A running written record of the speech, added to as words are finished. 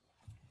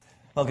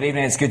Well, good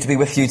evening. It's good to be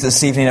with you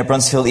this evening at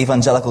Brunsfield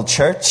Evangelical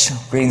Church.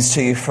 Greetings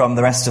to you from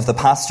the rest of the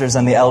pastors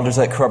and the elders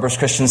at Carrubbers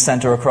Christian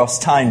Centre across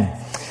town.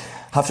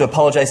 I have to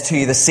apologise to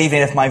you this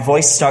evening if my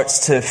voice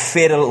starts to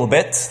fade a little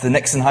bit. The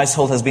Nixon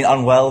household has been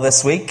unwell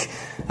this week,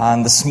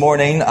 and this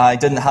morning I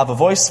didn't have a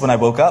voice when I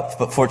woke up,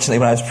 but fortunately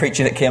when I was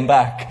preaching it came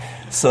back.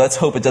 So let's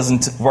hope it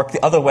doesn't work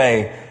the other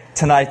way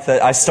tonight,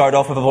 that I start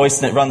off with a voice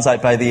and it runs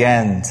out by the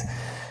end.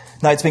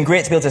 Now, it's been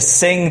great to be able to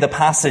sing the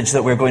passage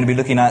that we're going to be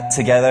looking at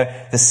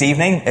together this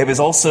evening. It was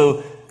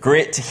also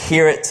great to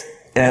hear it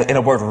in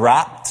a word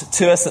wrapped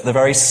to us at the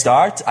very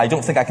start. I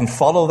don't think I can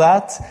follow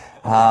that.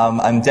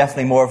 I'm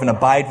definitely more of an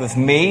abide with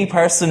me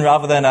person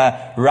rather than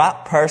a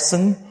rap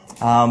person.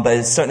 But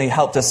it certainly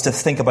helped us to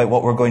think about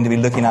what we're going to be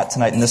looking at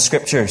tonight in the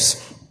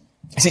scriptures.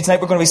 You see, tonight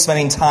we're going to be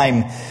spending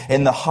time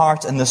in the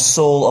heart and the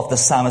soul of the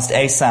psalmist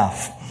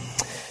Asaph.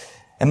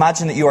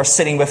 Imagine that you are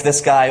sitting with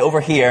this guy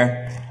over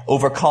here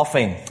over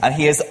coffee, and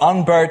he is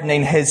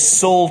unburdening his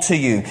soul to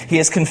you. He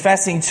is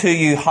confessing to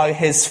you how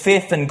his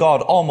faith in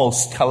God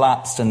almost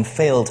collapsed and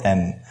failed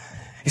him.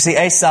 You see,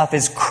 Asaph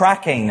is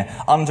cracking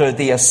under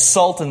the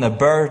assault and the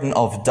burden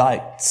of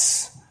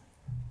doubts.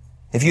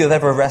 If you have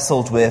ever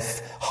wrestled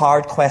with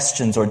hard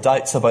questions or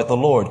doubts about the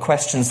Lord,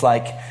 questions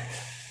like,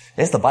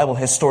 is the Bible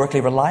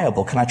historically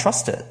reliable? Can I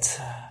trust it?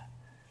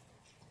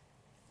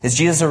 Is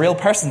Jesus a real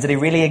person? Did he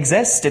really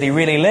exist? Did he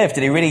really live?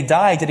 Did he really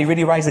die? Did he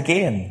really rise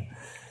again?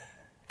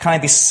 Can I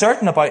be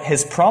certain about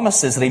his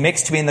promises that he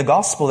makes to me in the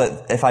gospel,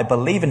 that if I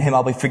believe in him,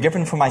 I'll be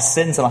forgiven for my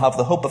sins and I'll have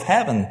the hope of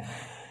heaven?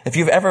 If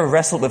you've ever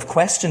wrestled with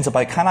questions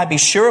about, can I be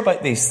sure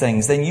about these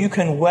things, then you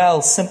can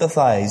well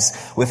sympathize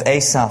with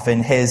Asaph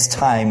in his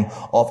time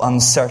of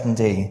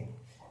uncertainty.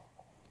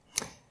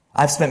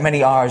 I've spent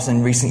many hours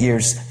in recent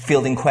years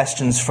fielding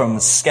questions from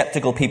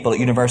skeptical people at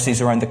universities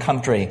around the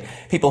country,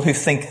 people who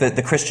think that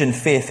the Christian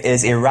faith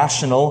is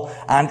irrational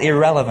and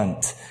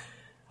irrelevant.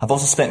 I've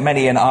also spent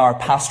many in our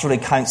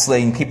pastorally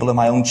counselling people in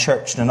my own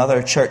church and in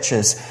other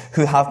churches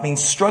who have been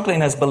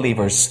struggling as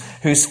believers,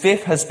 whose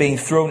faith has been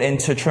thrown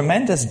into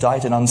tremendous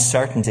doubt and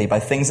uncertainty by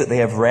things that they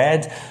have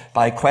read,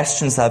 by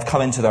questions that have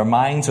come into their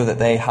minds or that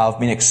they have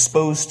been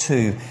exposed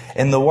to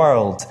in the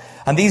world.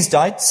 And these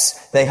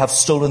doubts, they have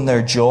stolen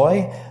their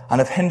joy and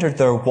have hindered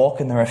their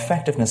walk and their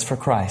effectiveness for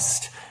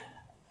Christ.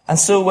 And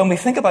so when we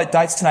think about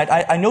doubts tonight,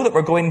 I know that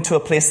we're going to a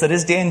place that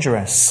is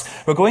dangerous.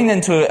 We're going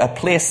into a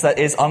place that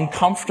is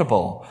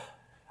uncomfortable.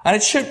 And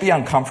it should be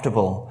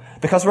uncomfortable,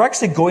 because we're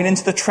actually going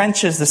into the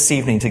trenches this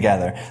evening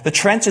together. The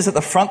trenches at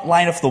the front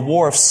line of the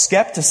war of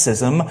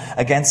skepticism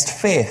against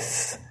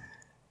faith.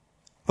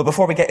 But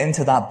before we get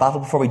into that battle,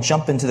 before we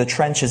jump into the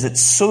trenches,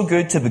 it's so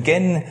good to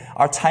begin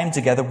our time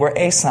together where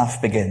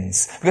Asaph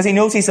begins. Because he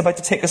knows he's about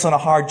to take us on a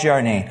hard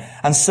journey.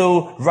 And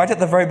so, right at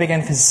the very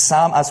beginning of his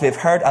psalm, as we have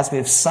heard, as we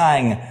have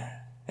sang,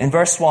 in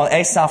verse 1,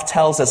 Asaph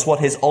tells us what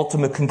his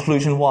ultimate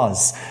conclusion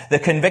was. The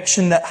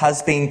conviction that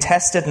has been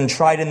tested and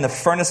tried in the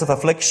furnace of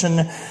affliction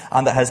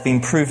and that has been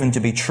proven to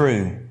be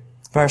true.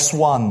 Verse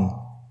 1,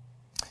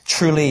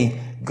 truly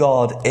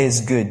God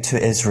is good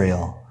to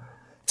Israel,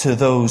 to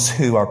those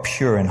who are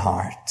pure in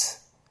heart.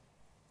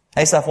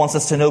 Asaph wants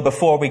us to know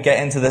before we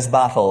get into this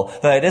battle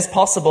that it is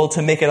possible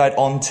to make it out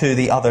onto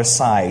the other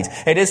side.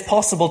 It is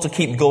possible to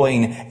keep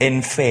going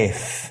in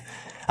faith.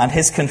 And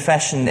his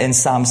confession in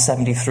Psalm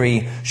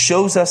 73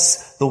 shows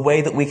us the way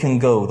that we can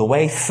go, the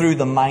way through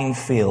the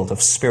minefield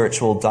of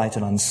spiritual doubt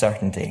and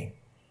uncertainty.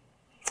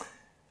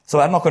 So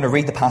I'm not going to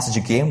read the passage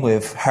again.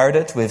 We've heard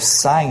it, we've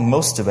sang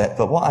most of it,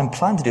 but what I'm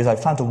planning to do is I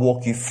plan to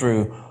walk you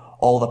through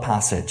all the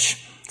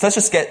passage. So let's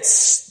just get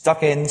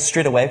stuck in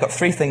straight away. I've got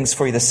three things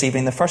for you this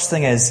evening. The first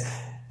thing is,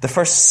 the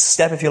first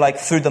step, if you like,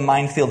 through the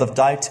minefield of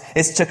doubt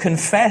is to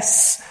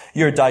confess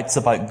your doubts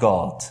about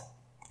God.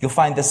 You'll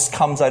find this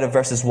comes out of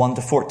verses 1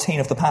 to 14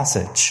 of the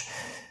passage.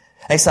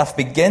 Asaph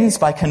begins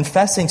by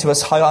confessing to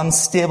us how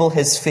unstable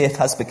his faith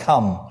has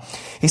become.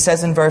 He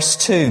says in verse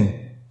 2,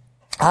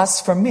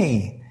 as for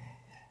me,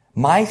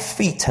 my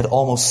feet had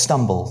almost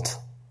stumbled.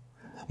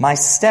 My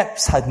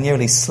steps had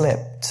nearly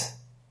slipped.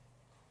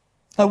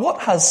 Now,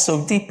 what has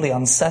so deeply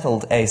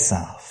unsettled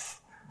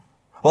Asaph?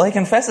 Well, he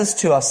confesses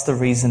to us the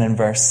reason in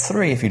verse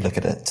 3, if you look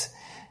at it.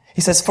 He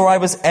says, for I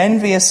was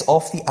envious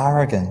of the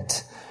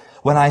arrogant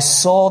when I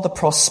saw the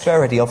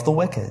prosperity of the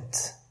wicked.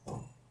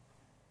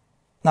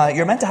 Now,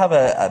 you're meant to have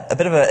a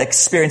bit of an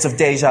experience of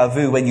deja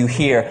vu when you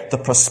hear the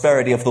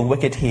prosperity of the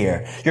wicked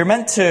here. You're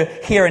meant to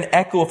hear an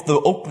echo of the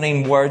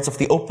opening words of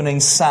the opening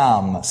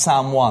psalm,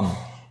 Psalm 1.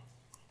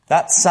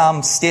 That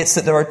psalm states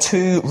that there are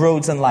two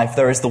roads in life.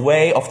 There is the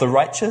way of the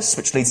righteous,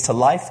 which leads to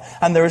life,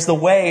 and there is the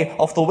way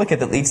of the wicked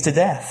that leads to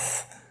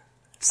death.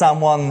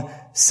 Psalm 1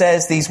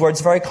 says these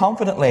words very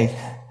confidently.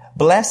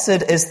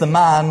 Blessed is the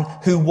man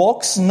who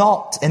walks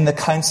not in the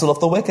counsel of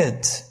the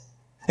wicked.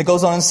 It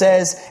goes on and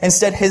says,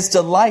 instead his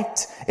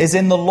delight is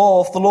in the law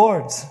of the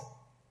Lord.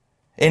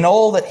 In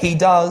all that he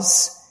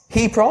does,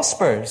 he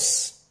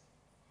prospers.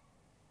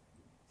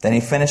 Then he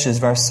finishes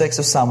verse 6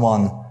 of Psalm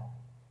 1.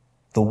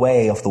 The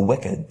way of the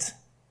wicked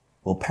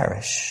will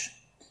perish.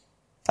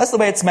 That's the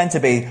way it's meant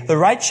to be. The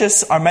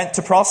righteous are meant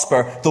to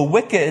prosper. The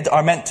wicked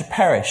are meant to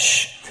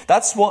perish.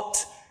 That's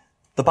what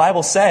the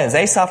Bible says.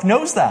 Asaph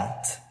knows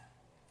that.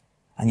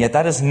 And yet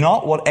that is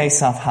not what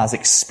Asaph has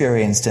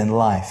experienced in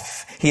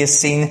life. He has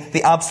seen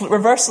the absolute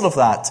reversal of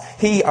that.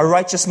 He, a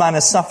righteous man,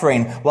 is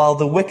suffering while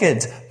the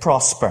wicked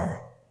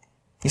prosper.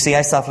 You see,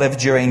 Asaph lived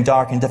during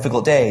dark and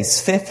difficult days,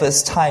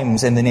 faithless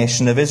times in the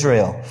nation of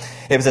Israel.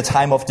 It was a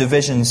time of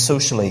division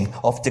socially,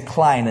 of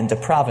decline and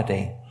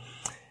depravity.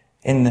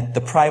 In the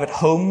private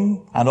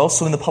home and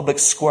also in the public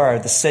square,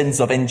 the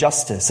sins of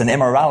injustice and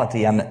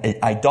immorality and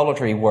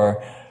idolatry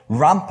were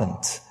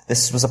rampant.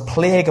 This was a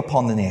plague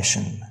upon the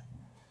nation.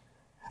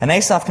 And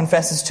Asaph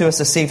confesses to us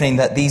this evening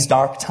that these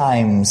dark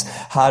times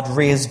had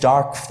raised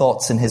dark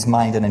thoughts in his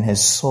mind and in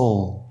his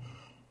soul.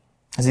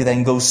 As he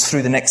then goes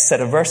through the next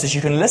set of verses,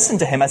 you can listen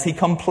to him as he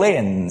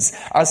complains,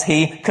 as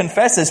he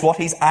confesses what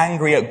he's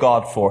angry at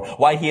God for,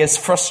 why he is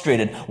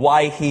frustrated,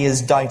 why he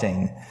is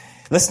doubting.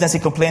 Listen as he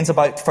complains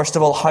about, first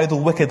of all, how the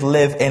wicked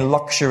live in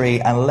luxury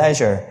and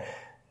leisure.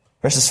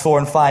 Verses 4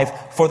 and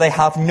 5, for they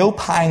have no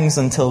pangs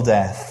until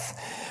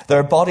death.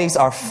 Their bodies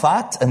are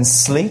fat and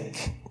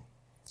sleek.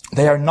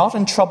 They are not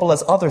in trouble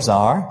as others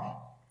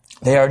are.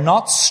 They are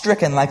not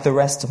stricken like the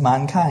rest of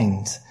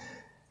mankind.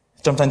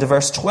 Jump down to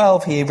verse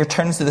 12. He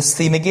returns to this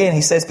theme again.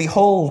 He says,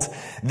 behold,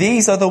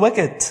 these are the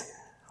wicked.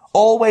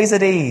 Always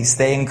at ease,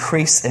 they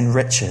increase in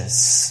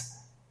riches.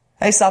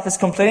 Asaph is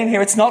complaining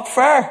here. It's not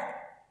fair.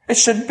 It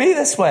shouldn't be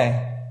this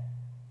way.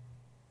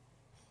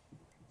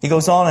 He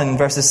goes on in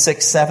verses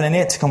 6, 7, and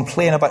 8 to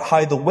complain about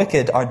how the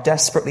wicked are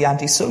desperately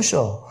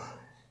antisocial.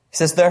 He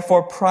says,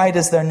 therefore pride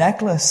is their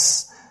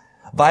necklace.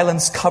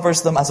 Violence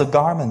covers them as a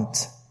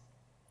garment.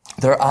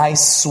 Their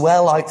eyes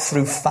swell out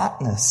through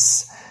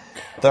fatness.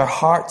 Their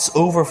hearts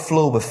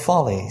overflow with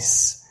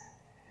follies.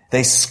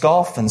 They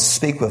scoff and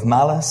speak with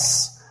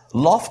malice.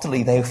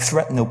 Loftily they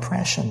threaten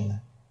oppression.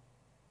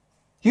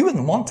 You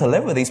wouldn't want to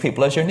live with these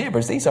people as your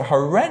neighbours. These are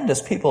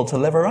horrendous people to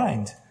live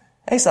around.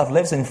 Asaph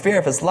lives in fear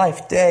of his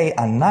life day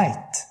and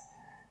night.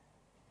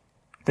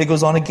 But he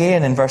goes on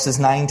again in verses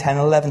 9, 10,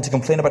 and 11 to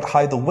complain about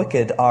how the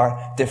wicked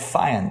are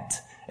defiant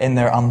in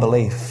their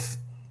unbelief.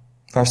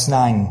 Verse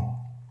 9,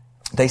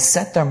 they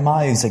set their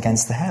mouths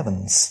against the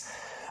heavens,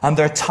 and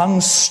their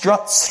tongue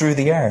struts through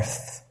the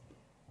earth.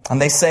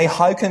 And they say,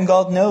 how can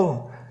God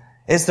know?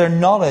 Is there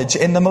knowledge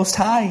in the Most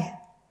High?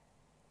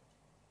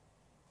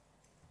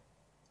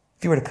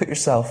 If you were to put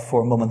yourself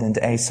for a moment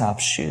into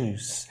Asaph's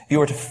shoes, if you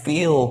were to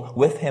feel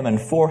with him and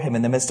for him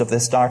in the midst of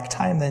this dark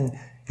time, then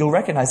you'll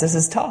recognize this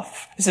is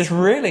tough. This is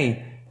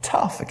really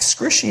tough,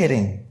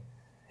 excruciating.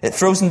 It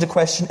throws into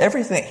question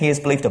everything that he has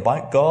believed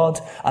about God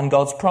and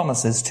God's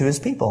promises to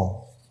his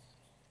people.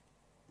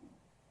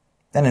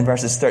 Then in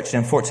verses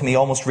 13 and 14, he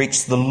almost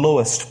reached the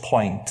lowest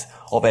point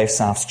of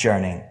Asaph's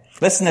journey.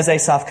 Listen as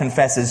Asaph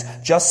confesses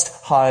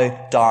just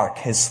how dark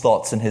his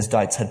thoughts and his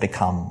doubts had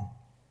become.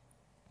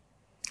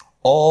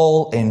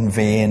 All in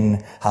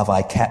vain have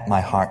I kept my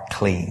heart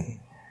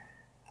clean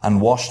and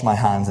washed my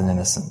hands in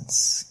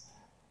innocence.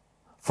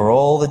 For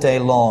all the day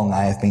long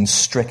I have been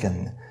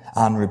stricken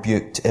and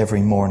rebuked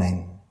every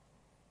morning.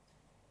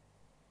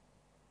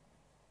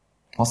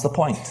 What's the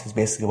point, is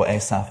basically what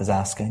Asaph is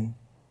asking.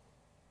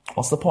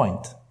 What's the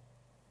point?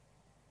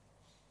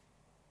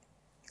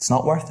 It's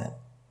not worth it.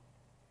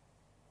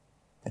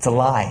 It's a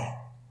lie.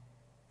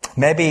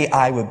 Maybe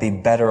I would be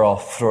better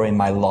off throwing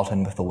my lot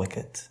in with the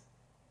wicked.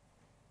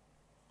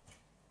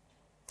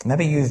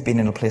 Maybe you've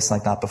been in a place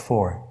like that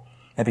before.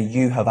 Maybe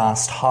you have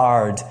asked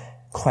hard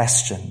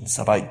questions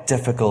about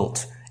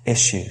difficult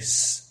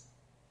issues.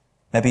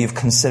 Maybe you've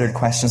considered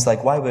questions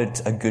like, why would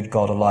a good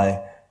God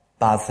allow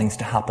bad things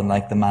to happen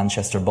like the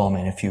Manchester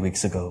bombing a few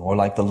weeks ago, or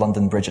like the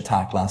London Bridge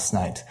attack last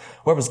night?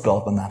 Where was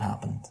God when that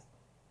happened?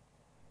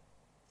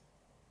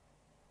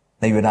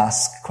 Now you would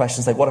ask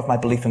questions like, what if my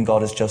belief in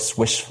God is just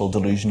wishful,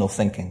 delusional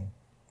thinking?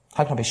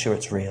 How can I be sure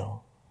it's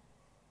real?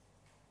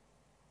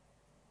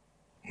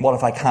 What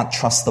if I can't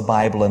trust the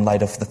Bible in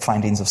light of the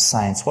findings of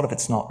science? What if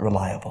it's not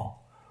reliable?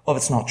 What if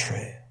it's not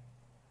true?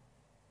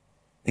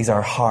 These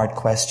are hard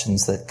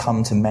questions that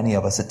come to many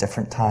of us at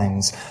different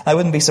times. I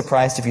wouldn't be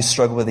surprised if you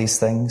struggle with these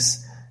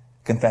things.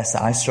 Confess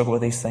that I struggle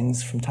with these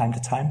things from time to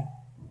time.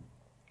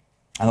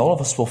 And all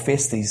of us will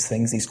face these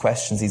things, these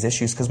questions, these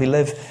issues, because we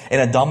live in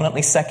a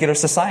dominantly secular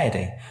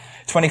society.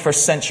 21st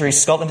century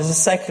Scotland is a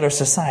secular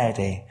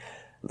society.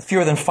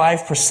 Fewer than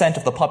 5%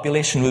 of the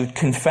population would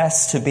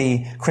confess to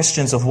be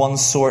Christians of one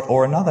sort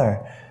or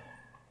another.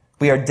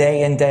 We are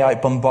day in, day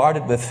out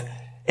bombarded with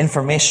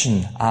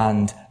information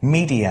and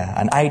media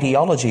and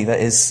ideology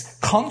that is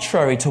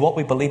contrary to what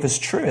we believe is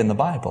true in the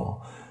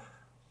Bible.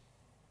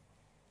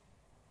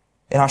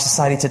 In our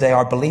society today,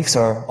 our beliefs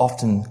are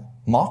often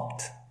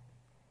mocked,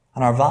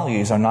 and our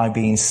values are now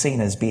being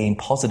seen as being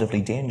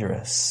positively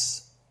dangerous.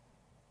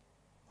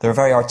 There are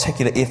very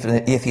articulate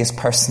atheist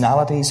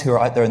personalities who are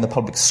out there in the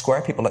public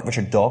square, people like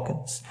Richard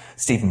Dawkins,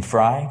 Stephen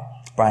Fry,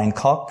 Brian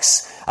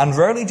Cox, and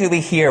rarely do we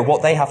hear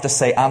what they have to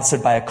say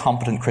answered by a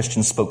competent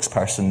Christian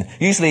spokesperson.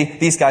 Usually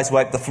these guys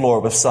wipe the floor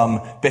with some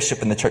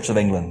bishop in the Church of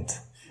England.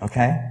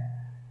 Okay?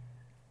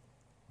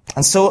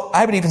 And so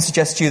I would even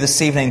suggest to you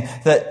this evening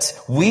that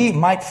we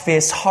might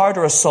face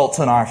harder assaults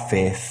on our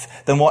faith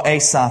than what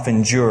Asaph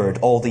endured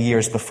all the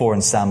years before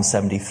in Psalm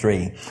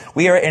 73.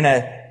 We are in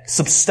a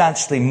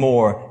substantially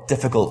more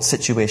difficult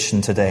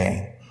situation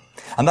today.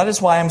 And that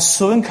is why I'm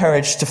so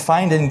encouraged to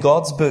find in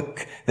God's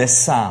book this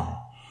psalm.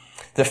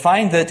 To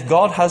find that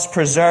God has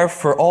preserved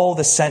for all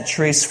the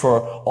centuries,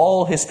 for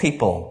all his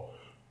people,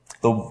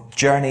 the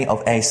journey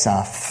of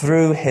Asaph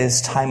through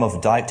his time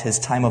of doubt, his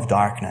time of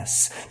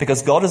darkness.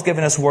 Because God has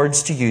given us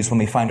words to use when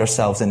we find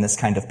ourselves in this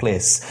kind of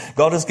place.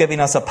 God has given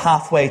us a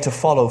pathway to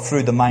follow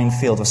through the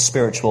minefield of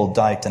spiritual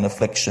doubt and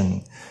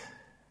affliction.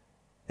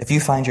 If you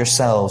find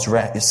yourselves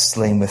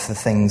wrestling with the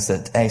things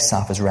that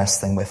Asaph is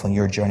wrestling with on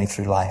your journey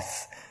through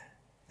life,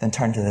 then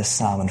turn to this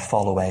psalm and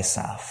follow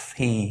Asaph.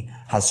 He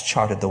has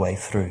charted the way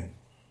through.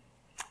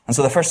 And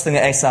so the first thing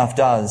that Asaph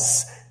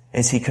does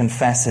is he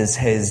confesses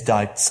his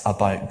doubts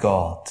about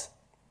God.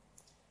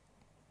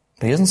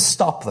 But he doesn't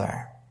stop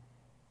there.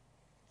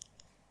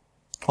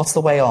 What's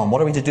the way on?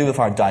 What are we to do with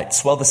our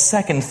doubts? Well, the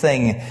second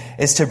thing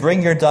is to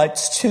bring your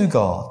doubts to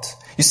God.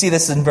 You see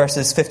this in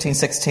verses 15,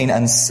 16,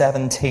 and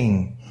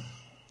 17.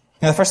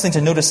 Now, the first thing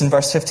to notice in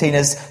verse 15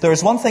 is there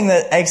is one thing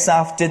that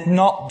Asaph did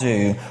not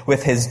do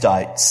with his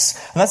doubts.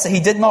 And that's that he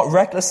did not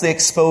recklessly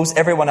expose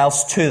everyone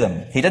else to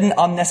them. He didn't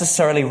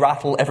unnecessarily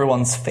rattle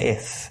everyone's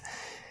faith.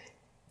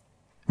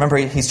 Remember,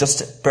 he's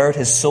just bared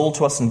his soul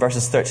to us in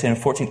verses 13 and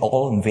 14.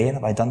 All in vain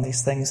have I done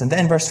these things. And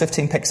then verse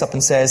 15 picks up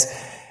and says,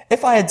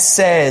 if I had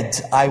said,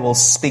 I will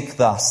speak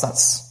thus,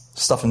 that's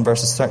stuff in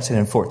verses 13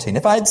 and 14.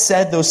 If I had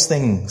said those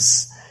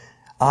things,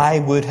 I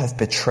would have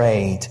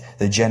betrayed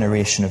the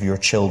generation of your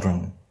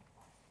children.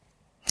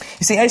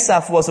 You see,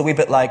 Asaph was a wee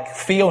bit like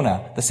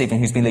Fiona this evening,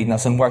 who's been leading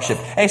us in worship.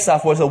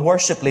 Asaph was a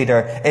worship leader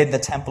in the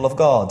temple of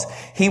God.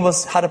 He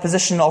had a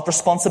position of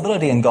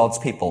responsibility in God's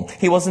people.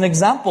 He was an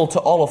example to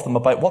all of them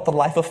about what the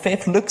life of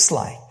faith looks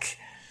like.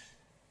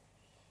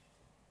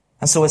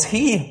 And so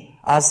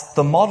as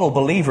the model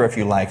believer, if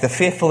you like, the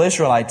faithful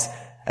Israelite,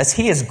 as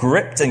he is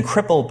gripped and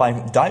crippled by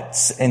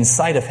doubts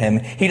inside of him,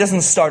 he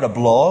doesn't start a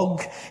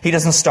blog. He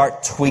doesn't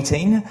start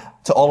tweeting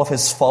to all of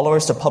his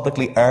followers to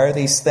publicly air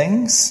these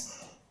things.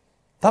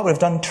 That would have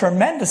done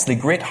tremendously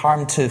great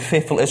harm to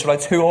faithful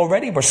Israelites who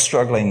already were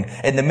struggling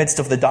in the midst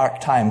of the dark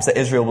times that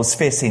Israel was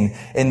facing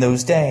in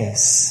those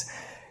days.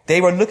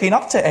 They were looking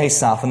up to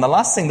Asaph, and the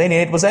last thing they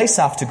needed was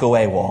Asaph to go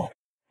AWOL.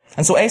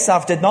 And so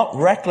Asaph did not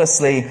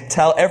recklessly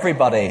tell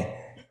everybody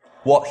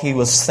what he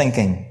was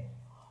thinking.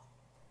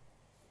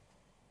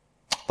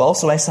 But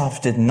also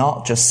Asaph did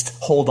not just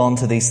hold on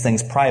to these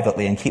things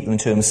privately and keep them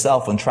to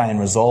himself and try and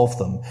resolve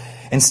them.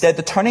 Instead,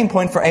 the turning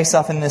point for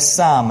Asaph in this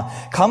psalm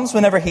comes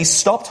whenever he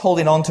stopped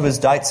holding on to his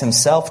doubts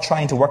himself,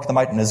 trying to work them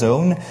out on his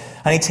own,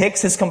 and he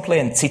takes his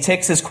complaints, he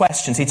takes his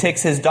questions, he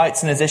takes his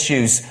doubts and his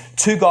issues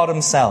to God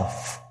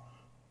himself.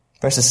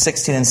 Verses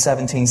 16 and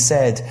 17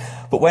 said,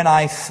 but when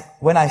I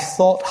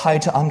thought how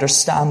to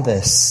understand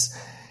this,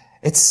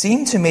 it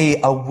seemed to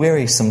me a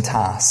wearisome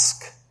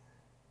task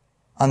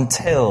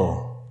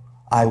until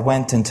I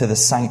went into the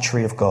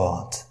sanctuary of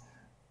God.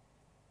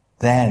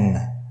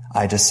 Then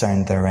I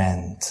discerned their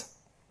end.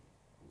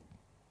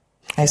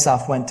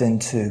 Asaph went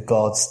into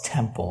God's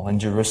temple in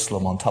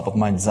Jerusalem on top of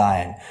Mount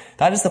Zion.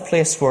 That is the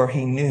place where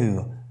he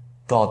knew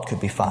God could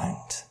be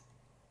found.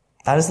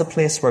 That is the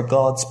place where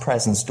God's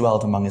presence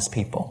dwelled among his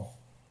people.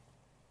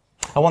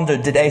 I wonder,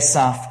 did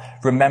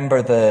Asaph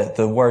remember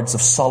the words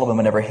of Solomon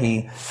whenever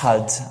he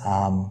had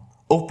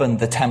opened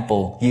the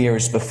temple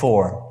years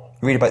before?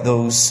 We read about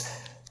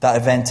that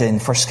event in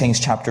 1 Kings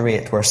chapter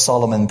 8 where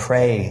Solomon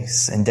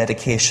prays in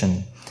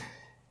dedication,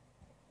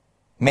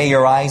 may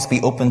your eyes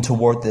be open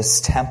toward this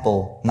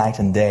temple night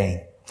and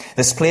day,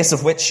 this place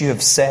of which you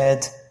have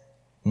said,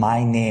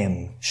 my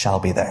name shall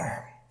be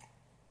there,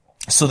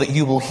 so that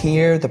you will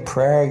hear the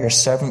prayer your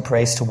servant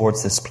prays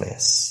towards this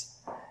place.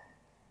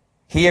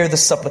 Hear the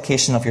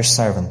supplication of your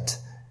servant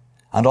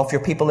and of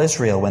your people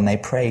Israel when they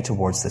pray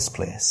towards this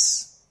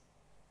place.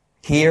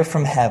 Hear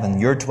from heaven,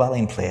 your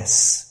dwelling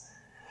place,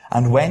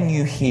 and when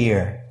you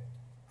hear,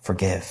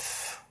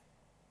 forgive.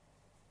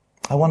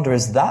 I wonder,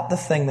 is that the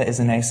thing that is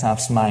in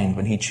Asaph's mind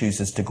when he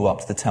chooses to go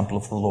up to the temple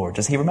of the Lord?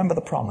 Does he remember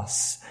the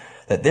promise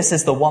that this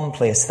is the one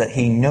place that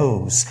he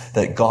knows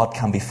that God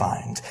can be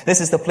found? This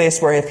is the place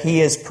where if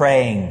he is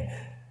praying,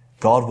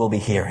 God will be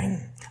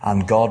hearing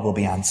and God will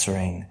be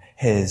answering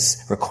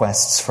his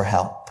requests for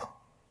help.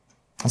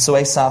 And so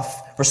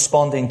Asaph,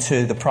 responding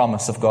to the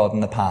promise of God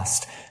in the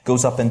past,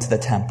 goes up into the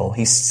temple.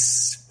 He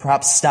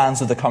perhaps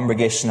stands with the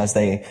congregation as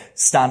they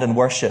stand and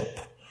worship.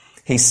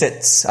 He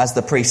sits as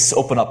the priests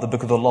open up the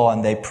book of the law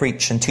and they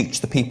preach and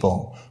teach the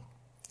people.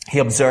 He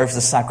observes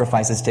the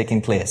sacrifices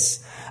taking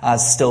place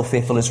as still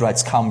faithful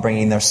Israelites come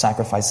bringing their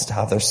sacrifices to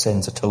have their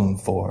sins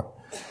atoned for.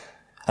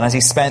 And as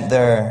he spent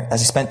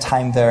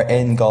time there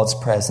in God's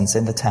presence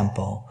in the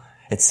temple,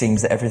 it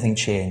seems that everything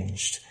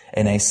changed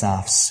in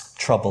Asaph's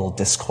troubled,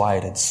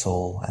 disquieted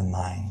soul and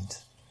mind.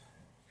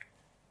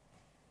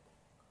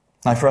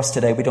 Now for us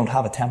today, we don't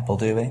have a temple,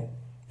 do we?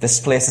 This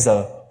place is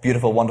a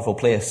beautiful, wonderful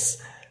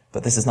place,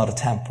 but this is not a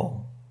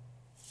temple.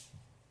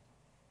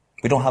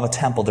 We don't have a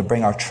temple to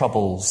bring our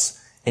troubles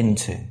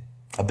into,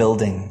 a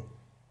building.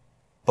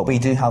 But we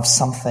do have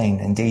something,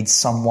 indeed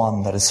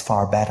someone, that is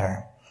far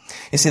better.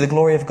 You see, the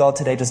glory of God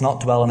today does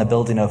not dwell in a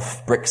building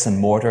of bricks and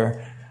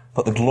mortar,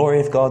 but the glory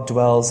of God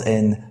dwells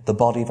in the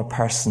body of a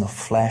person of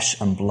flesh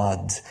and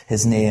blood.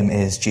 His name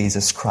is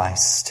Jesus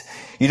Christ.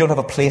 You don't have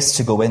a place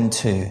to go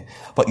into,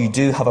 but you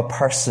do have a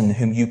person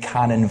whom you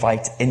can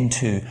invite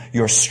into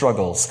your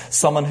struggles.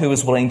 Someone who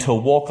is willing to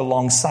walk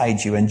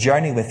alongside you and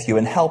journey with you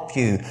and help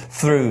you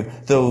through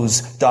those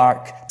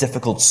dark,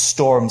 difficult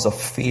storms of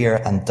fear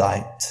and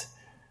doubt.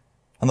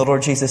 And the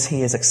Lord Jesus,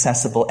 he is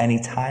accessible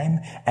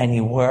anytime,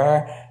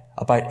 anywhere,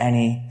 about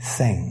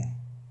anything.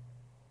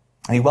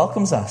 And he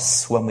welcomes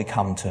us when we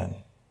come to him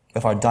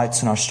with our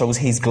doubts and our struggles.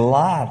 He's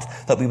glad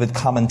that we would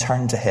come and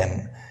turn to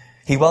him.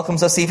 He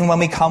welcomes us even when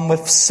we come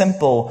with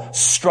simple,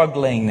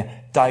 struggling,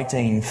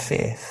 doubting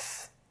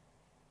faith.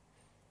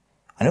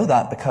 I know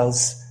that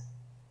because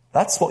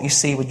that's what you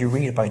see when you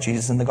read about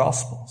Jesus in the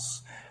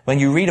Gospels. When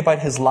you read about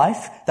his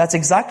life, that's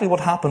exactly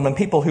what happened when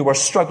people who were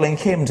struggling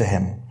came to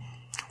him.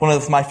 One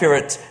of my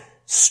favorite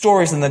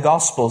stories in the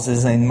Gospels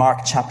is in Mark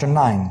chapter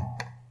 9.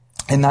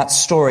 In that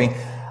story,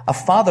 a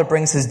father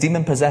brings his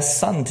demon-possessed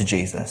son to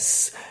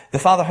Jesus. The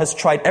father has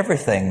tried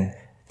everything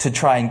to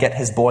try and get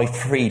his boy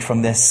freed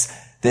from this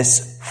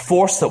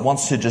force that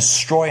wants to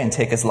destroy and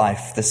take his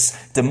life. This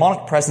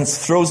demonic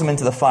presence throws him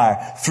into the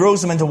fire,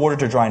 throws him into water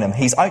to drown him.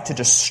 He's out to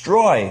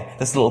destroy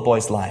this little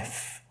boy's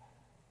life.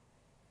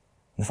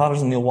 And the father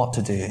doesn't know what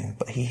to do,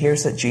 but he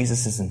hears that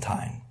Jesus is in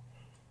town.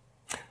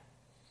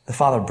 The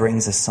father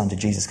brings his son to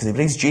Jesus because he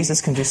believes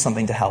Jesus can do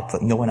something to help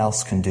that no one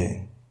else can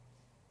do.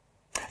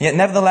 Yet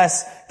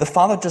nevertheless, the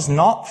father does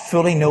not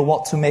fully know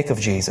what to make of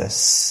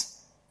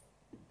Jesus.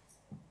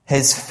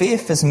 His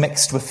faith is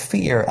mixed with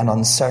fear and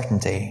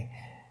uncertainty.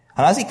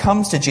 And as he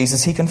comes to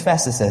Jesus, he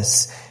confesses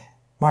this.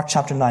 Mark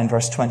chapter 9,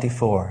 verse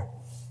 24.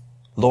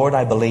 Lord,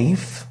 I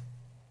believe.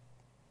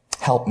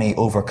 Help me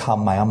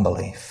overcome my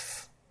unbelief.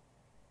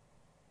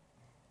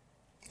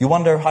 You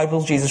wonder, how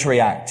will Jesus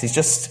react? He's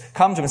just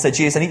come to him and said,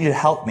 Jesus, I need you to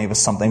help me with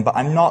something, but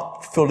I'm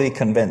not fully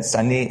convinced.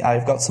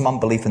 I've got some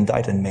unbelief and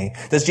doubt in me.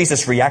 Does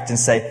Jesus react and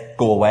say,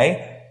 go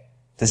away?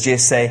 Does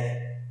Jesus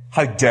say,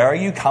 how dare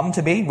you come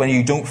to me when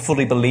you don't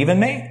fully believe in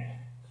me?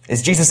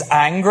 Is Jesus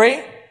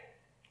angry?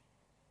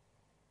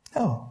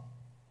 No.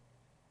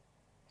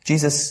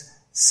 Jesus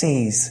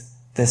sees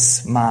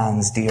this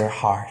man's dear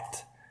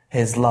heart,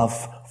 his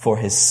love for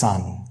his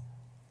son.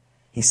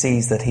 He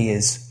sees that he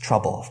is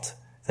troubled,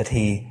 that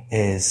he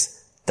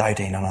is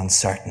doubting and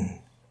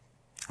uncertain.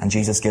 And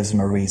Jesus gives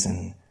him a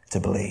reason to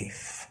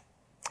believe.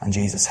 And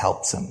Jesus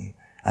helps him.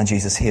 And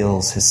Jesus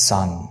heals his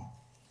son.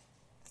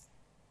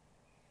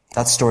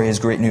 That story is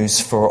great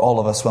news for all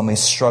of us when we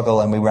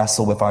struggle and we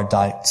wrestle with our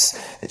doubts.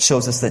 It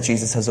shows us that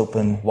Jesus has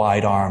opened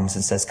wide arms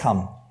and says,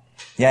 come.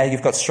 Yeah,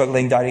 you've got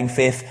struggling, doubting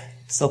faith.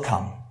 Still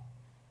come.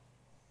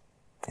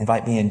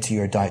 Invite me into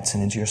your doubts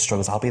and into your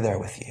struggles. I'll be there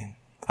with you.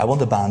 I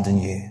won't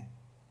abandon you.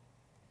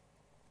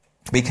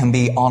 We can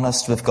be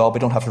honest with God. We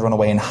don't have to run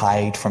away and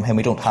hide from him.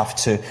 We don't have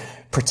to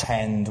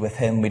pretend with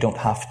him. We don't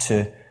have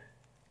to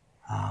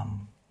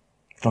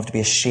be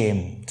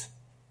ashamed.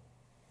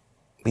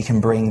 We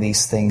can bring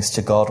these things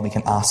to God. We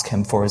can ask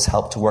him for his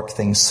help to work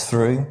things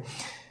through.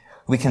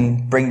 We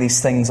can bring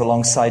these things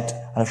alongside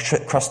a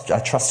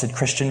trusted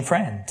Christian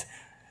friend.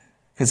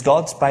 Because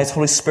God, by his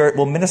Holy Spirit,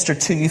 will minister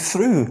to you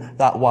through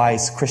that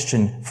wise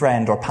Christian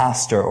friend or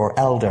pastor or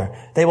elder.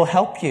 They will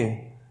help you.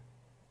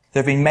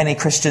 There have been many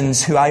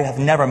Christians who I have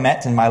never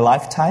met in my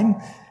lifetime,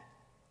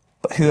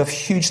 but who have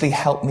hugely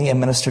helped me and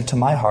ministered to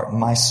my heart and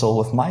my soul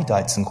with my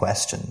doubts and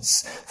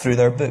questions through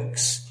their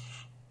books.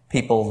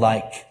 People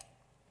like,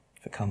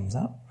 if it comes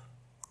up,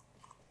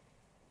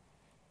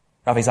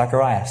 Ravi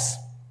Zacharias.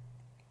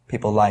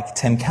 People like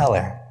Tim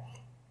Keller.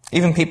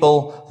 Even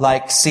people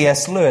like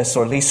C.S. Lewis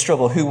or Lee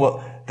Strobel,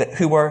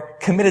 who were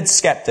committed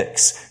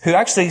skeptics, who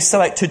actually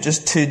set out to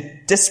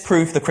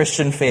disprove the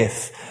Christian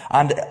faith,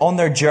 and on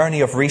their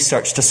journey of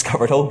research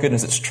discovered, oh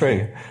goodness, it's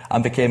true,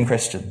 and became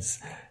Christians.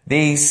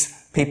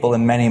 These people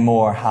and many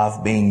more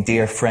have been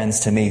dear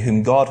friends to me,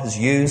 whom God has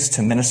used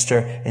to minister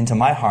into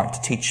my heart,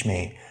 to teach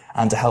me,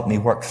 and to help me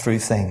work through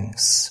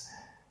things.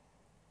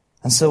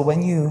 And so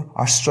when you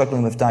are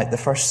struggling with doubt, the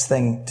first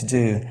thing to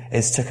do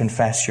is to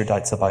confess your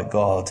doubts about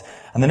God.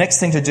 And the next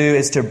thing to do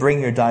is to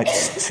bring your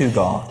doubts to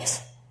God.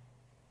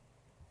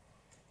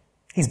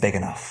 He's big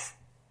enough.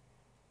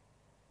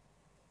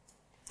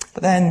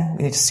 But then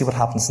we need to see what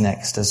happens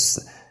next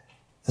as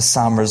the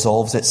psalm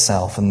resolves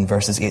itself in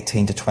verses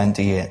 18 to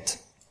 28.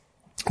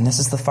 And this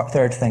is the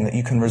third thing, that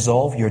you can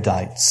resolve your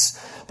doubts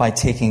by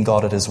taking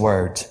God at his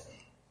word.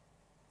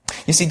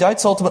 You see,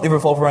 doubts ultimately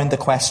revolve around the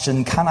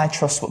question, can I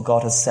trust what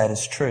God has said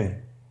is true?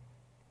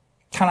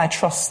 Can I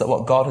trust that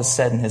what God has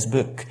said in his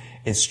book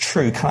is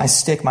true? Can I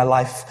stake my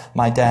life,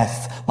 my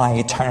death, my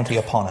eternity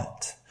upon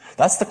it?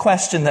 That's the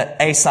question that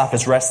Asaph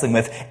is wrestling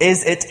with.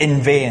 Is it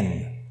in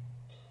vain?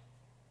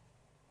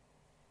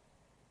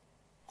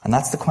 And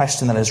that's the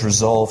question that is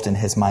resolved in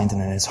his mind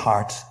and in his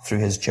heart through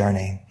his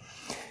journey.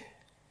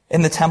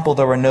 In the temple,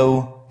 there were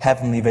no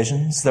heavenly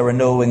visions. There were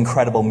no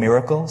incredible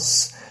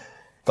miracles.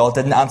 God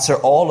didn't answer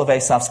all of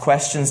Asaph's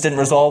questions, didn't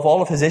resolve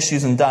all of his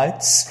issues and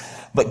doubts.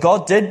 But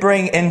God did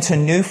bring into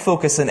new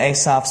focus in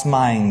Asaph's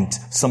mind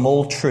some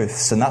old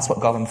truths, and that's what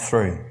got him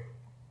through.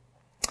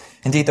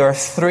 Indeed, there are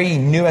 3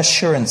 new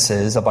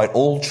assurances about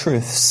old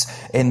truths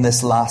in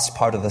this last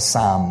part of the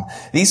psalm.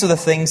 These are the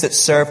things that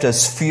served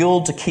as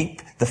fuel to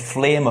keep the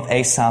flame of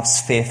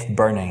Asaph's faith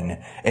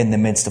burning in the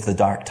midst of the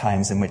dark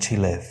times in which he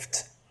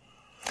lived.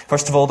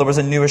 First of all, there was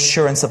a new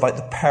assurance about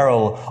the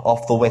peril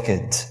of the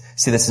wicked.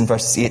 See this in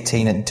verses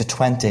 18 to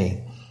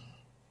 20.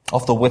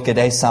 Of the wicked,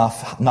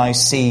 Asaph now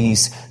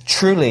sees,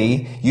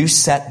 truly you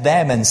set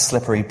them in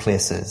slippery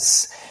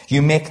places.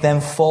 You make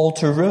them fall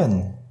to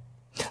ruin.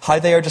 How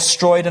they are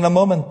destroyed in a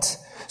moment,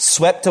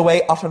 swept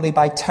away utterly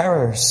by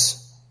terrors.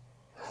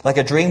 Like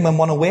a dream when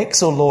one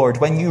awakes, O Lord,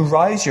 when you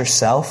rouse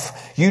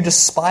yourself, you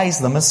despise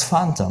them as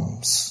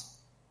phantoms.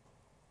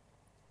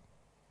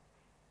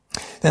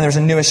 Then there's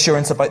a new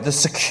assurance about the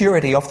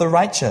security of the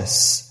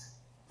righteous.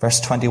 Verse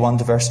 21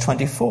 to verse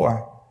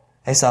 24.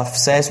 Asaph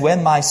says,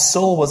 when my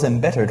soul was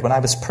embittered, when I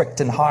was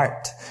pricked in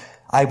heart,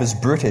 I was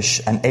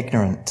brutish and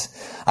ignorant.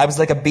 I was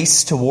like a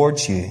beast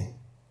towards you.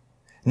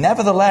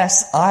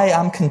 Nevertheless, I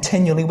am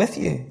continually with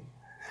you.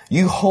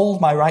 You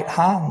hold my right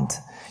hand.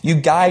 You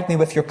guide me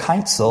with your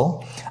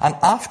counsel, and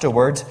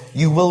afterward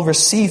you will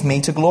receive me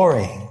to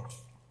glory.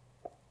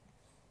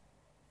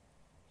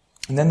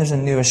 And then there's a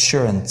new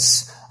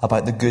assurance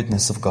about the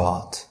goodness of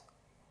God.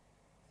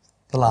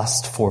 The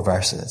last 4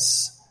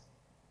 verses.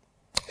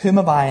 Whom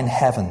have I in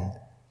heaven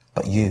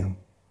but you?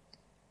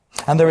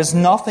 And there is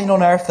nothing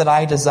on earth that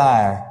I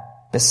desire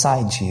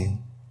besides you.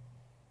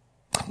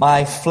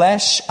 My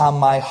flesh and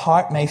my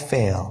heart may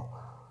fail,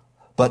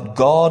 but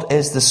God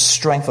is the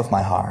strength of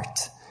my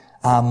heart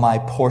and my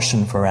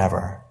portion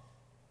forever.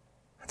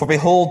 For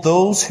behold,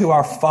 those who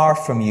are far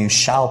from you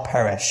shall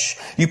perish.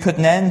 You put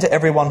an end to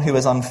everyone who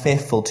is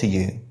unfaithful to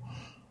you.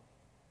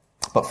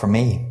 But for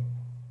me,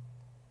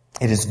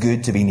 it is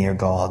good to be near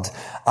God.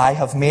 I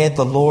have made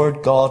the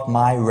Lord God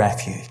my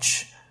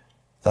refuge,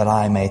 that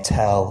I may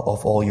tell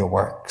of all your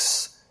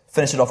works.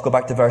 Finish it off, go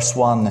back to verse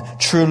 1.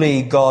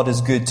 Truly God is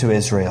good to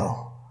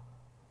Israel,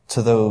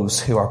 to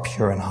those who are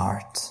pure in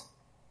heart.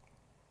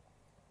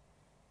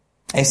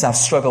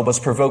 Asaph's struggle was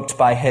provoked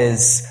by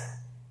his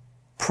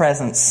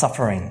present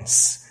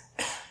sufferings.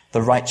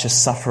 The righteous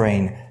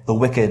suffering, the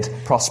wicked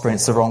prospering.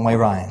 It's the wrong way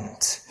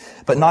round.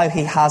 But now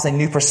he has a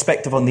new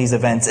perspective on these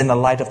events in the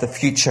light of the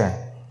future.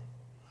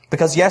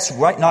 Because yes,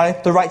 right now,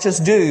 the righteous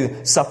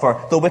do suffer.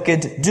 The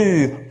wicked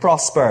do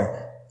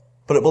prosper.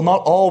 But it will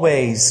not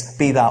always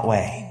be that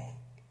way.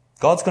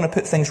 God's going to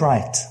put things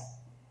right.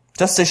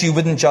 Just as you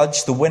wouldn't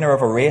judge the winner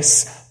of a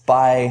race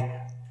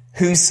by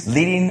who's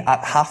leading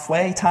at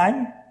halfway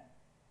time,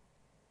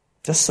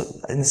 just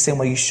in the same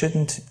way you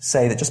shouldn't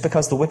say that just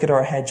because the wicked are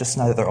ahead just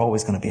now that they're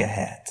always going to be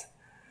ahead.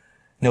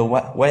 No,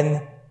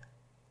 when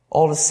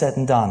all is said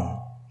and done,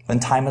 when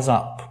time is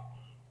up,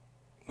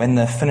 when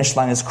the finish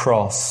line is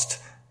crossed,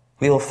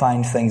 we will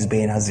find things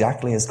being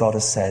exactly as God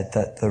has said,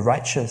 that the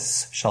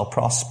righteous shall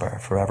prosper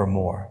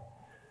forevermore,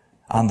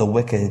 and the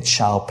wicked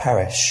shall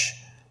perish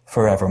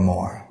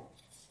forevermore.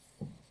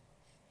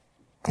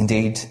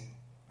 Indeed,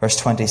 verse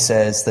 20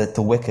 says that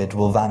the wicked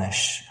will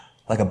vanish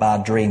like a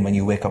bad dream when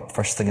you wake up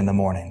first thing in the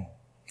morning.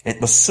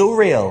 It was so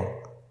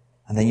real,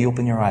 and then you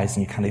open your eyes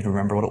and you can't even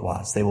remember what it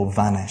was. They will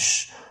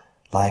vanish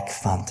like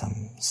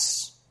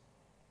phantoms.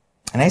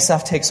 And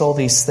Asaph takes all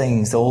these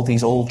things, all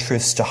these old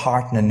truths to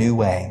heart in a new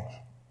way.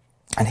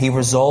 And he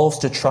resolves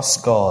to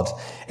trust God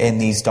in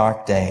these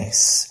dark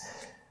days.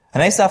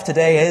 And Asaph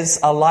today is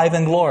alive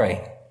in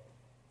glory.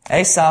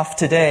 Asaph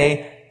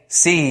today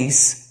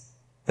sees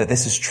that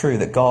this is true,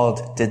 that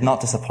God did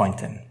not disappoint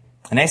him.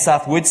 And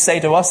Asaph would say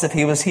to us if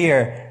he was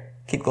here,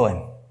 keep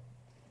going.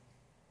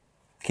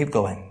 Keep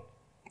going.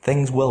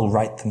 Things will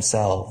right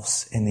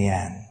themselves in the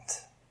end.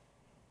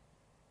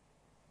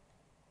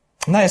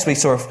 Now as we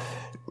sort of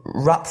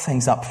wrap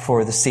things up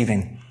for this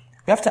evening,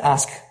 we have to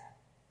ask,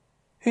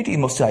 who do you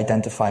most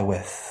identify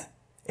with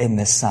in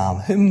this psalm?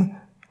 Whom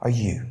are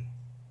you?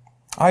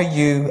 Are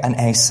you an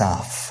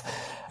Asaph?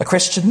 A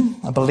Christian,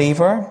 a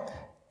believer,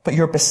 but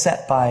you're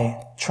beset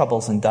by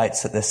troubles and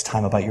doubts at this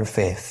time about your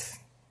faith?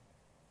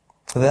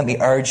 So let me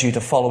urge you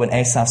to follow in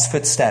Asaph's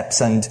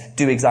footsteps and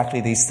do exactly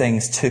these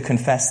things, to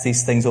confess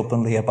these things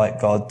openly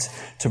about God,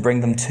 to bring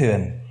them to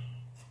him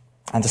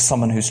and to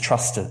someone who's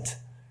trusted,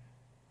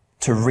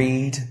 to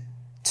read,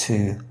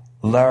 to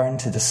learn,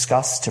 to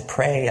discuss, to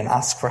pray and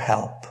ask for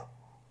help,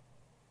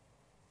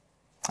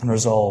 and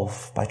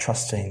resolve by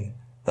trusting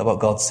that what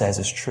God says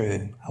is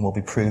true and will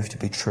be proved to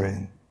be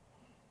true.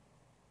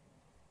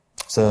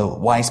 So,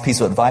 wise piece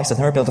of advice. I've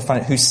never been able to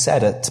find out who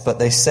said it, but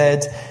they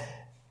said,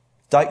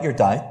 doubt your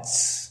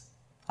doubts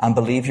and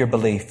believe your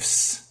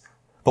beliefs.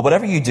 But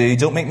whatever you do,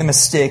 don't make the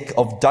mistake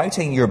of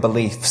doubting your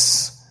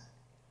beliefs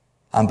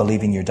and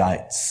believing your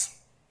doubts.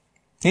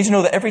 You need to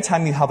know that every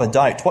time you have a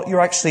doubt, what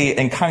you're actually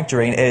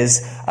encountering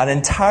is an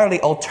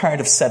entirely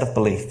alternative set of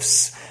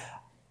beliefs.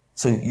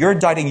 So you're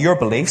doubting your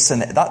beliefs,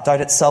 and that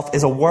doubt itself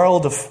is a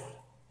world of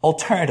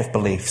alternative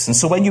beliefs. And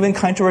so when you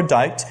encounter a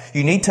doubt,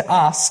 you need to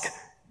ask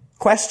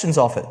questions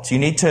of it. You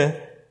need to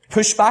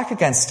push back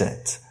against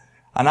it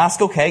and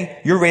ask, okay,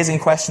 you're raising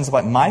questions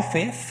about my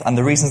faith and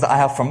the reasons that I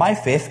have for my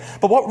faith,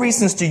 but what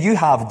reasons do you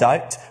have,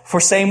 doubt, for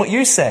saying what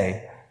you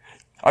say?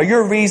 Are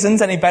your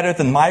reasons any better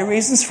than my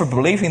reasons for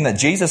believing that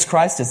Jesus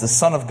Christ is the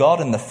Son of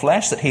God in the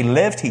flesh, that he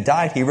lived, he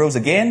died, he rose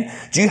again?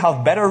 Do you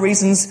have better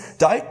reasons,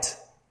 doubt?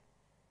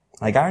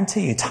 I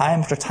guarantee you, time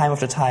after time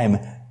after time,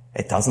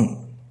 it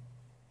doesn't.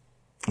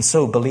 And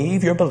so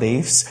believe your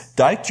beliefs,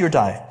 doubt your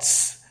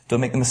doubts.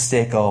 Don't make the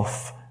mistake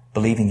of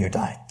believing your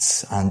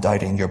doubts and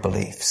doubting your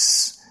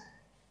beliefs.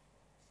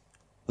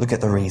 Look at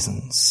the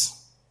reasons.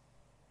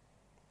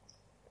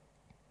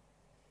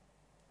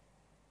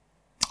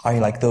 Are you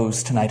like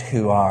those tonight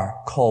who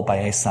are called by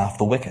Asaph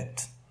the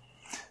wicked?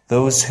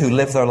 Those who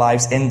live their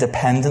lives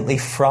independently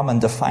from and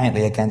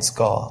defiantly against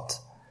God?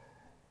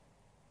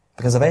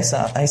 Because if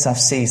Asaph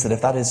sees that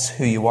if that is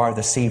who you are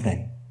this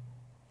evening,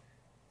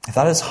 if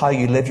that is how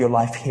you live your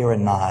life here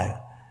and now,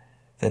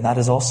 then that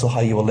is also how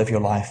you will live your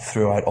life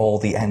throughout all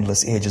the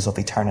endless ages of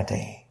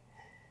eternity.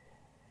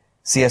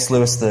 C.S.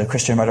 Lewis, the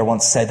Christian writer,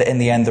 once said that in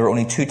the end there are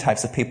only two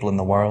types of people in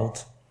the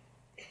world.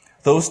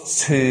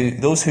 Those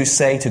who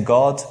say to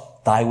God,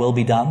 thy will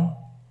be done,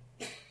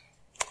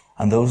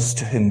 and those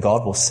to whom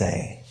God will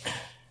say,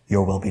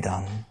 your will be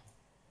done.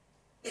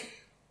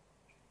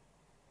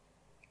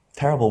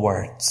 Terrible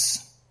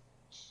words.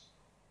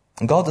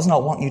 And God does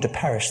not want you to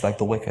perish like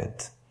the wicked.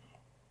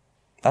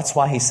 That's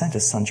why he sent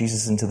his son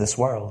Jesus into this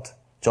world.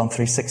 John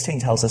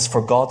 3:16 tells us,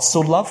 for God so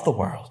loved the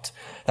world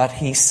that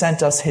he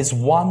sent us his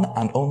one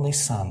and only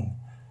Son,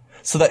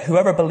 so that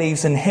whoever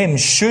believes in him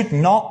should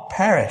not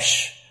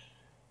perish,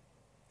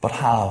 but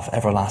have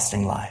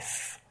everlasting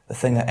life. The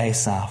thing that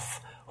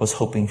Asaph was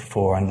hoping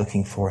for and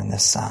looking for in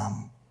this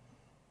psalm.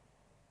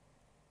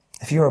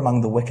 If you're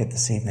among the wicked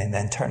this evening,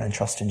 then turn and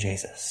trust in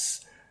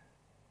Jesus.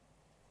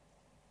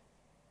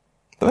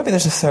 But maybe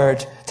there's a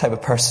third type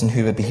of person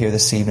who would be here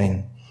this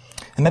evening.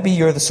 And maybe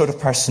you're the sort of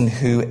person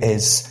who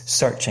is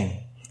searching.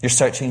 You're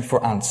searching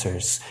for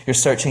answers. You're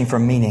searching for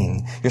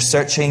meaning. You're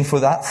searching for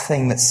that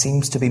thing that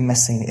seems to be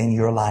missing in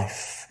your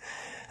life.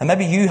 And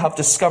maybe you have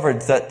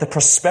discovered that the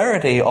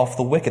prosperity of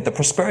the wicked, the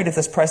prosperity of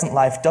this present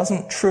life,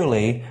 doesn't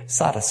truly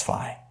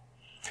satisfy.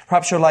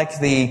 Perhaps you're like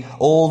the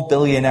old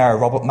billionaire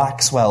Robert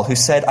Maxwell, who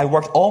said, I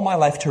worked all my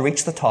life to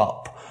reach the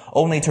top,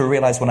 only to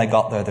realize when I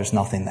got there, there's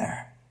nothing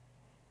there.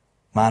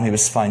 Man who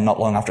was found not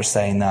long after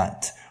saying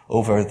that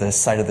over the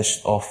side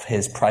of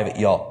his private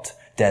yacht,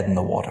 dead in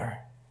the water.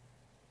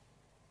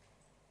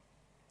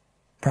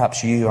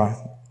 Perhaps you are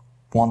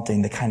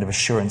wanting the kind of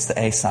assurance that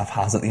Asaph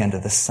has at the end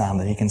of this psalm,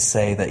 that he can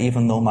say that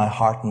even though my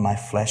heart and my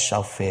flesh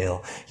shall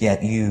fail,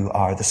 yet you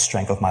are the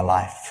strength of my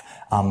life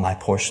and my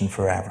portion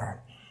forever.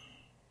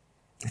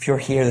 If you're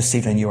here this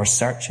evening, you are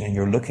searching and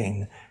you're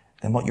looking,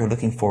 then what you're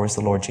looking for is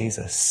the Lord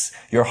Jesus.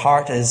 Your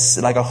heart is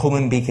like a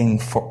homing beacon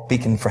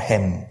for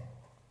him.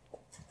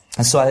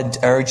 And so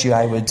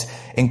I would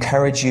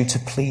encourage you to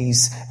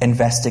please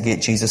investigate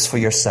Jesus for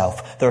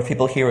yourself. There are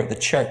people here at the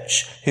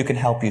church who can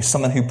help you.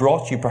 Someone who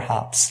brought you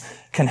perhaps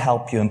can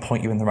help you and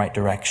point you in the right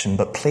direction.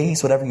 But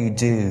please, whatever you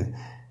do,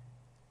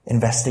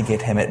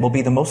 investigate him. It will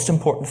be the most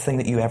important thing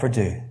that you ever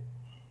do.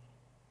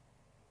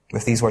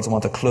 With these words, I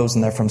want to close,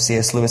 and they're from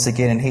C.S. Lewis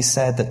again. And he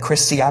said that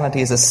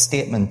Christianity is a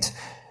statement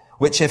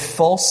which, if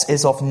false,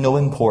 is of no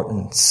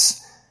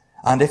importance,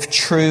 and if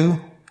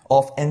true,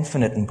 of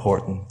infinite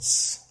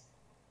importance.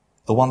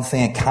 The one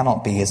thing it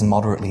cannot be is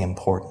moderately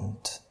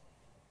important.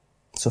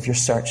 So if you're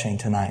searching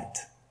tonight,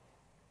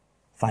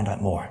 find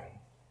out more.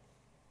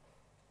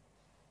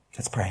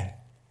 Let's pray.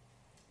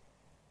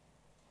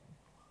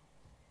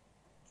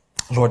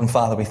 Lord and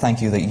Father, we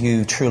thank you that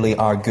you truly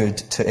are good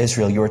to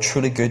Israel. You are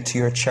truly good to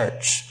your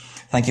church.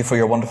 Thank you for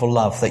your wonderful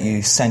love that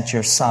you sent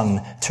your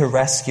Son to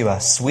rescue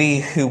us. We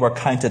who were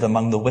counted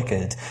among the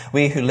wicked,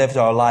 we who lived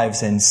our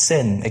lives in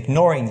sin,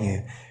 ignoring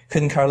you,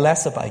 couldn't care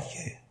less about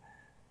you.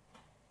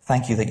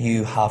 Thank you that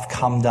you have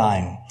come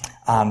down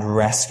and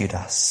rescued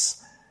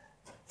us.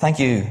 Thank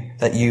you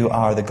that you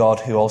are the God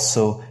who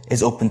also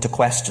is open to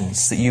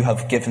questions, that you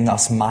have given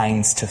us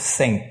minds to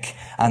think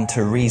and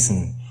to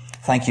reason.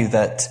 Thank you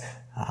that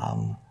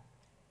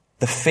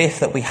the faith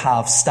that we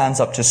have stands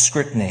up to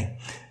scrutiny.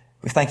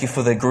 We thank you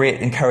for the great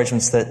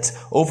encouragements that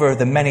over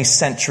the many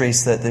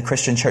centuries that the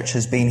Christian church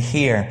has been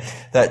here,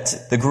 that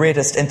the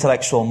greatest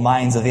intellectual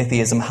minds of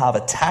atheism have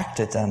attacked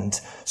it and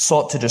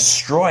sought to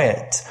destroy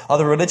it.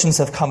 Other religions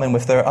have come in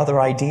with their other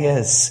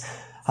ideas.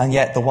 And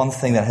yet the one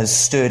thing that has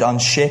stood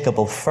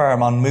unshakable,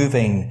 firm,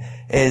 unmoving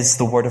is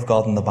the Word of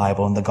God in the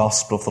Bible and the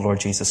gospel of the Lord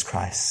Jesus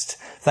Christ.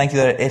 Thank you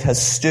that it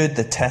has stood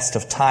the test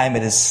of time.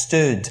 It has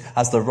stood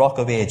as the rock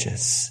of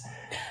ages.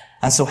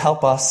 And so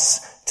help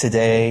us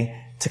today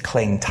to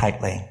cling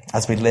tightly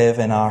as we live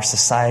in our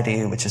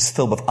society which is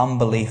filled with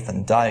unbelief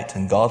and doubt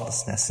and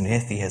godlessness and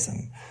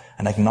atheism.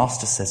 and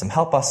agnosticism.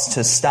 Help us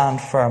to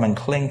stand firm and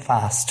cling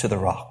fast to the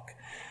rock.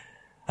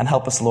 And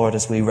help us, Lord,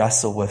 as we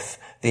wrestle with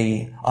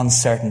the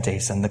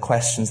uncertainties and the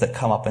questions that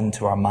come up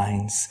into our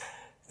minds,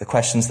 the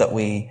questions that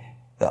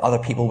other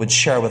people would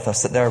share with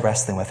us that they're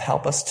wrestling with.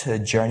 Help us to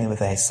journey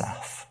with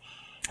Asaph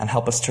and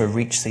help us to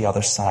reach the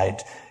other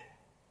side,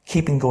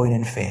 keeping going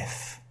in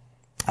faith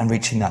and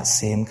reaching that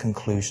same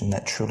conclusion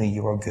that truly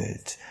you are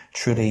good,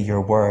 truly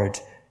your word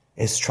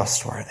is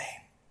trustworthy.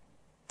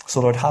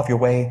 So Lord, have your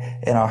way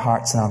in our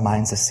hearts and our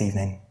minds this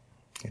evening.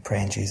 We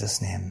pray in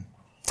Jesus' name.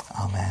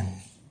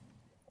 Amen.